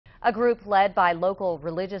A group led by local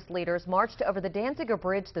religious leaders marched over the Danziger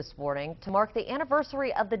Bridge this morning to mark the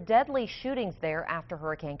anniversary of the deadly shootings there after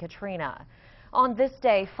Hurricane Katrina. On this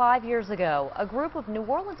day 5 years ago, a group of New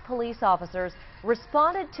Orleans police officers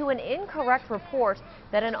responded to an incorrect report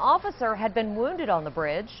that an officer had been wounded on the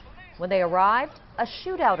bridge. When they arrived, a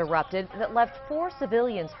shootout erupted that left 4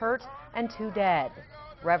 civilians hurt and 2 dead.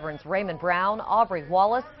 Reverends Raymond Brown, Aubrey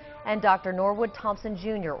Wallace, and Dr. Norwood Thompson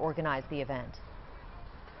Jr. organized the event.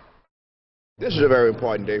 This is a very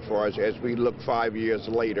important day for us as we look 5 years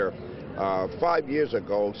later. 5 years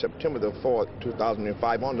ago, September the 4th,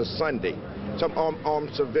 2005, on a Sunday, some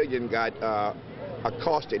armed civilian got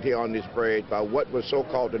accosted here on this bridge by what was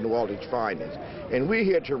so-called the New Orleans Finest. And we're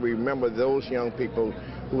here to remember those young people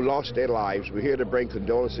who lost their lives. We're here to bring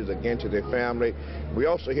condolences again to their family. We're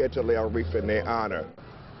also here to lay a wreath in their honor.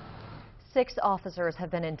 6 officers have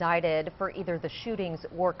been indicted for either the shootings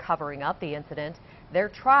or covering up the incident. Their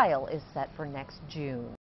trial is set for next June.